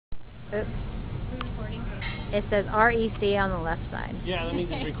Oops. We're recording. It says REC on the left side. Yeah, that means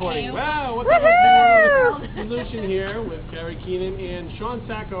it's recording. Hey. Wow, what's up, M3World? Solution here with Gary Keenan and Sean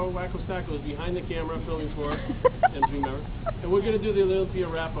Sacco. Wacko Sacco is behind the camera filming for us, M3 member. And we're going to do the Olympia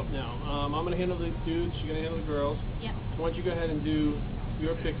wrap-up now. I'm going to handle the dudes, you're going to handle the girls. Yep. So why don't you go ahead and do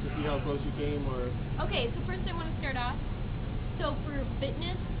your picks to see how close you came, or... Okay, so first I want to start off. So for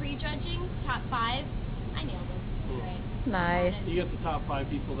fitness, prejudging, top 5, I nailed it. Right. Nice. You got the top 5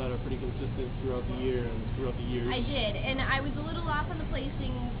 people that are pretty consistent throughout the year and throughout the years. I did, and I was a little off on the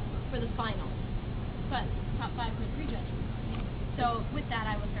placing for the final, but top 5 for prejudging. So with that,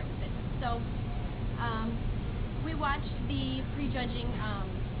 I will start with fitness. So we watched the prejudging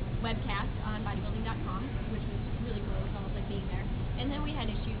webcast on bodybuilding.com, which was really cool. It was almost like being there. And then we had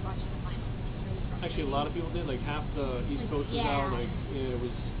issues watching the final. Really actually, a lot of people did. Like half the East Coast was out. Like it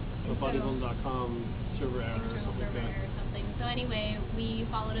was a bodybuilding.com server error or something like that. Or something. So anyway, we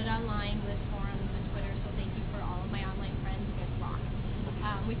followed it online with forums and Twitter. So thank you for all of my online friends. You guys rock.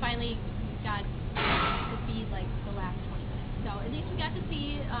 We finally got to feed like the last 20 minutes. So at least we got to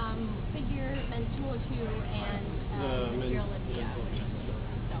see figure, men's 202, and Mr. Olympia.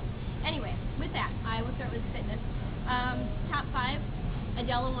 So anyway, with that, I will start with fitness. Top 5,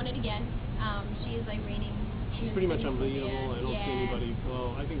 Adela won it again. She is like reigning. She's pretty much unbelievable. I don't see anybody.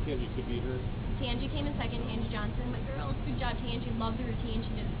 Well, I think Tangi could beat her. Tangi came in second. Angie Johnson, my girl, good job, Tangi. Loved the routine.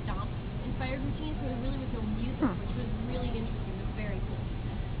 She did a stomp-inspired routine, so it really was no music, which was really interesting. It was very cool.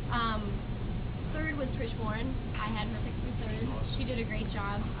 Third was Trish Warren. I had her picked for third. She did a great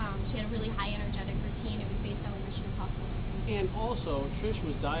job. She had a really high energetic routine. It was based on Mission Impossible. And also, Trish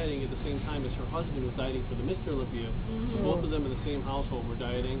was dieting at the same time as her husband was dieting for the Mr. Olympia. So both of them in the same household were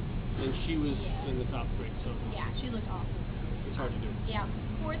dieting, and she was in the top 3. So yeah, she looked awesome. It's hard to do. Yeah.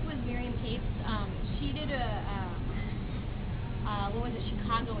 Fourth was Miriam Cates. She did what was it,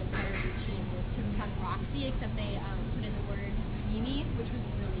 Chicago-inspired routine with to become Roxy, except they put in the word Mimi, which was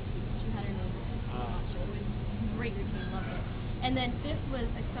really cute. She had her name. So it was a great routine, loved it. And then fifth was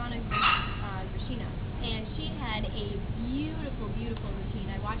Oksana Grishina, and she had a beautiful, beautiful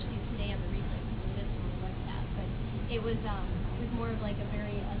routine. I watched these today on the replay because we missed one like that, but it was more of like a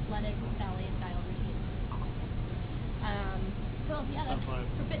very athletic ballet-style routine. Awesome. So yeah, that's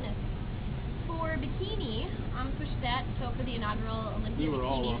for fitness. For bikini, switched that. So for the inaugural Olympia we were bikini,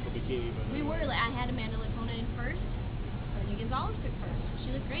 all off of bikini, but we were. I had Amanda Latona in first. Sonia Gonzalez took first.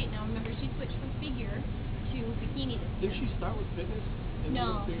 She looked great. Now remember, she switched from figure to bikini this year. Did she start with fitness? And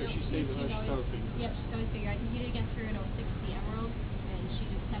no, figure? She stayed with her. She started with figure. Yep, she started with figure. I competed against her in 06 at the M3World, and she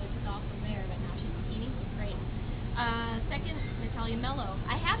just kind of took off from there. But now she's bikini. Great. Second, Natalia Mello.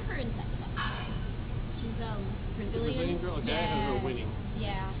 I had her in second. She's Brazilian girl. Okay, I had her winning.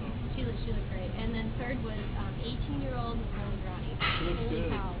 Yeah, so. She looked great. And then third was 18-year-old Nicole Grani. She looks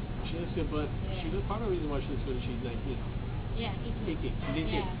good. Cow. She looks good, but she looks part of the reason why she looks good is she's 19. Yeah, 18. 18. She's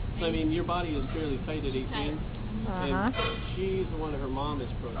 18. So I mean, your body is fairly tight at 18. And she's the one. Her mom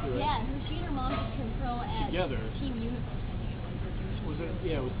is pro too, right? Yeah, she and her mom just turned pro at together. Team Universe, I think it was. Was it?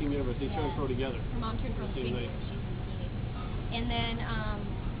 Yeah, it was Team Universe. They turned pro together. Her mom turned pro figure. Nice. She's bikini. And then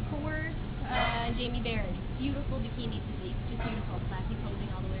fourth, Jamie Baird. Beautiful bikini physique, just beautiful, classy posing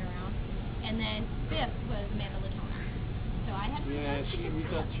all the way around. And then fifth was Amanda Latona. So I had. We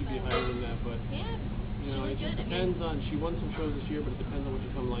thought she'd be higher than that, but you know, it just depends on. She won some shows this year, but it depends on what you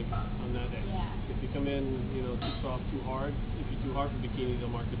come like on that day. Yeah. If you come in, you know, too soft, too hard. If you're too hard for bikini,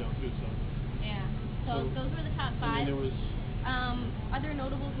 they'll mark it down too. So. Yeah. So those were the top 5. And then there was. Other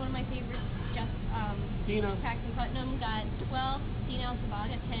notables. One of my favorites, Tina. Paxton Putnam got 12. Tina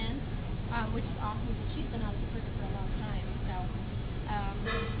Al-Sabah got 10. Which is awesome because she's been out of the circuit for a long time. So,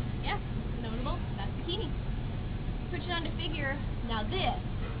 yeah, notable. That's bikini. Switching on to figure. Now this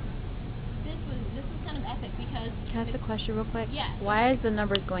was kind of epic because. Can I ask a question real quick? Yeah. Why is the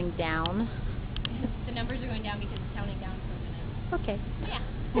numbers going down? The numbers are going down because it's counting down for a minute. Okay.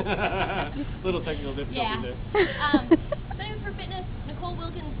 Yeah. Little technical difficulty there. So anyway, for fitness, Nicole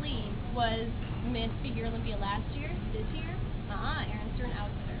Wilkins-Lee was men's figure Olympia last year. This year, Aaron Stern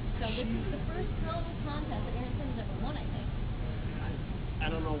outdid her. So this is the first relevant contest that Aaron Stern has ever won, I think. I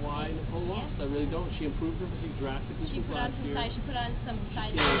don't know why Nicole lost. I really don't. She improved her physique drastically since last year. She put on some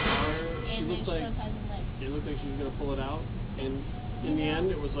size and then she showed size and legs. It looked like she was going to pull it out, and in the end,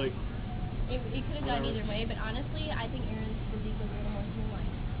 it was like. It could have gone either way, but honestly, I think Aaron's physique was a little more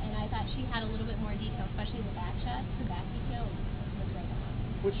streamlined, and I thought she had a little bit more detail, especially in the back shots. Her back detail was right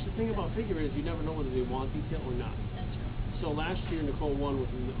on. Which the thing about figure is, you never know whether they want detail or not. That's true. So last year Nicole won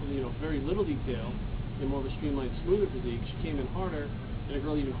with very little detail and more of a streamlined, smoother physique. She came in harder, and a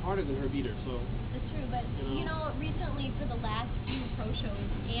girl even harder than her beat her. So that's true, but you know, recently for the last few pro shows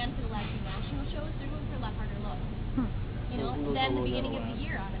and for the last two national shows, they're going for a lot harder looks. You know, Who knows than how the long beginning that'll of the last.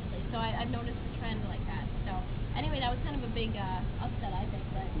 year, honestly. So I've noticed a trend like that. So anyway, that was kind of a big upset, I think.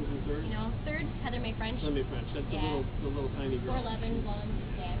 But Who's in third? you know, third, Heather May French. Let me French. That's Yeah. the little tiny girl. 4'11", blonde.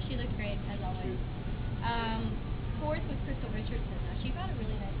 Yeah, she looks great as always. Fourth was Crystal Richardson. Now she got a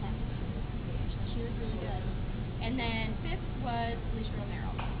really nice package from this stage. So she was really good. And then fifth was Alicia Romero,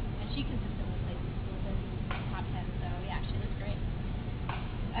 and she consistently places within top 10. So yeah, she looks great.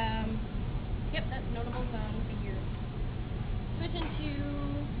 Yep, that's notables on the year. Switching to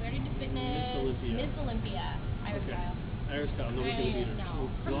Ready to Fitness, Miss Olympia, Irish style. Irish style, nobody's going to beat her. No.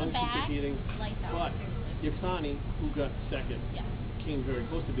 As From long the as she's back, competing. lights out. But Yaxani, who got second, Yeah. came very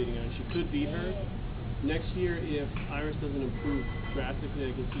close to beating her, and she could beat her. Next year, if Iris doesn't improve drastically,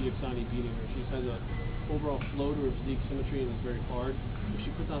 I can see Yaxani beating her. She has a overall flow to her physique symmetry, and it's very hard. If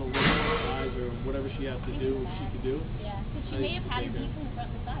she puts on a little more size or whatever she has to do, she could do. Yeah, because she I may think have she had could a take her. beat from the front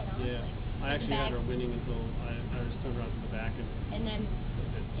and the side, honestly. Yeah, I actually had her winning until Iris turned around to the back and then,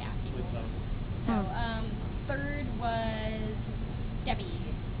 yeah. lights out. So, third was Debbie.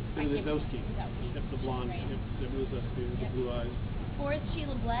 Lizowski. Lizowski. Yep, the blonde. Right. Yep, Debbie Lizowski with the blue eyes. Fourth,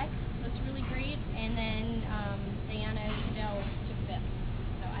 Sheila Black. Looks really great. And then Diana Cadell took fifth.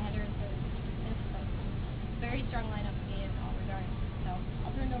 So I had her in third, fifth. So very strong lineup in all regards. So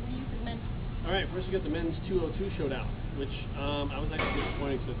I'll turn it over to you for the men. All right, first we got the men's 202 showdown, which I was actually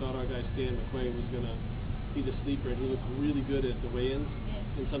disappointed because I thought our guy Stan McQuaid was going to be the sleeper, and he looked really good at the weigh-ins.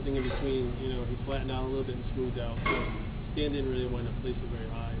 And something in between, you know, he flattened out a little bit and smoothed out. So Stan didn't really wind up placing very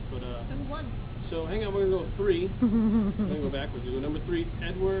high. But So who won? so hang on, we're gonna go with three. I'm gonna go backwards. We go number 3,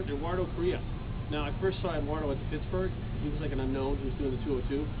 Eduardo Correa. Now I first saw Eduardo at the Pittsburgh. He was like an unknown. He was doing the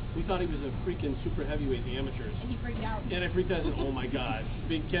 202. We thought he was a freaking super heavyweight in the amateurs. And he freaked out. And I freaked out and said, oh my God,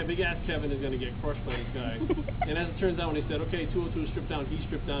 big ass Kevin is going to get crushed by this guy. And as it turns out, when he said, okay, 202 stripped down, he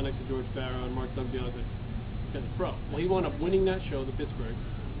stripped down next to George Farrow and Mark Dunbion. I said, that's a pro. Well, he wound up winning that show, the Pittsburgh.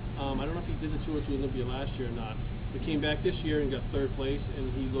 I don't know if he did the 202 Olympia last year or not. He came back this year and got third place,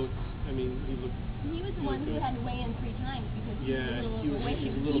 and he looked, he looked. He was the one who had to weigh in 3 times because he was a little overweight. He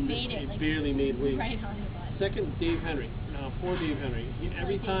was a little made bit, it. he Like, barely made weight. Right on the butt. Second, Dave Henry. Now, poor Dave Henry.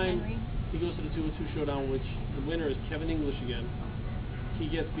 Every Dave time Henry. he goes to the 202 showdown, which the winner is Kevin English again, he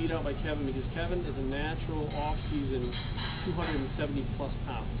gets beat out by Kevin because Kevin is a natural off-season 270 plus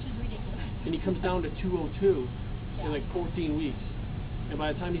pounds. Which is ridiculous. And he comes down to 202 in like 14 weeks. And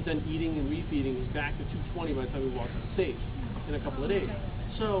by the time he's done eating and refeeding, he's back to 220 by the time he walks on stage in a couple of days.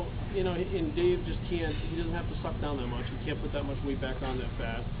 So, you know, and Dave just can't, he doesn't have to suck down that much. He can't put that much weight back on that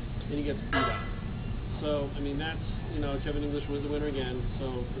fast. And he gets beat out. So, I mean, that's, you know, Kevin English was the winner again.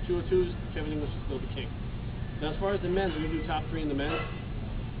 So, for 202s, Kevin English is still the king. Now, as far as the men's, we're going to do top 3 in the men's.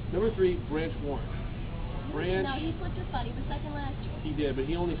 Number 3, Branch Warren. Branch. No, he flipped his spot. He was second last year. He did, but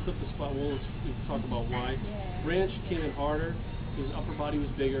he only flipped the spot. We'll talk about why. Yeah. Branch came in harder. His upper body was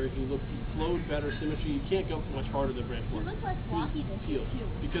bigger. He flowed better, symmetry. You can't go much harder than Branch He Warren. looked less blocky this year, too.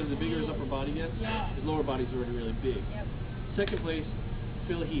 Because the bigger his upper body gets, his lower body's already really big. Yep. Second place,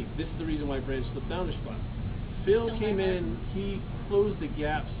 Phil Heath. This is the reason why Branch slipped down the spot. Phil came in, he closed the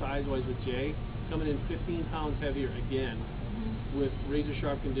gap size-wise with Jay, coming in 15 pounds heavier again with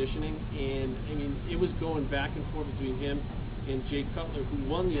razor-sharp conditioning. And, I mean, it was going back and forth between him and Jay Cutler, who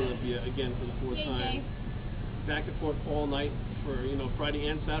won the Olympia again for the 4th time. Back and forth all night for, you know, Friday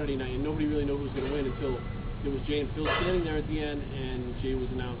and Saturday night, and nobody really knew who was going to win until it was Jay and Phil standing there at the end, and Jay was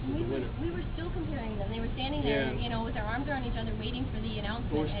announced as the winner. We were still comparing them. They were standing there, you know, with their arms around each other, waiting for the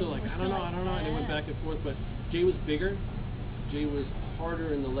announcement. But we're still like, I don't know, and it went back and forth. But Jay was bigger. Jay was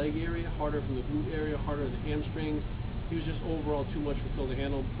harder in the leg area, harder from the glute area, harder in the hamstrings. He was just overall too much for Phil to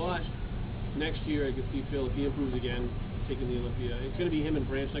handle. But next year, I could see Phil, if he improves again, taking the Olympia. It's going to be him and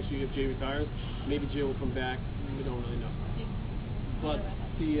Branch next year if Jay retires. Maybe Jay will come back. We don't really know. But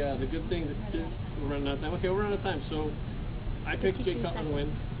the good thing that we're running out of time. Okay, we're running out of time. So I picked Jay Cutler to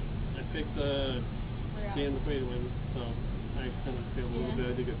win. I picked Dan McQuaid to win. So I kind of feel a little bit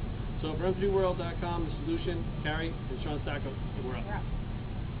I did good. So for M3World.com, The Solution, Carrie, and Sean Sacco, we're up.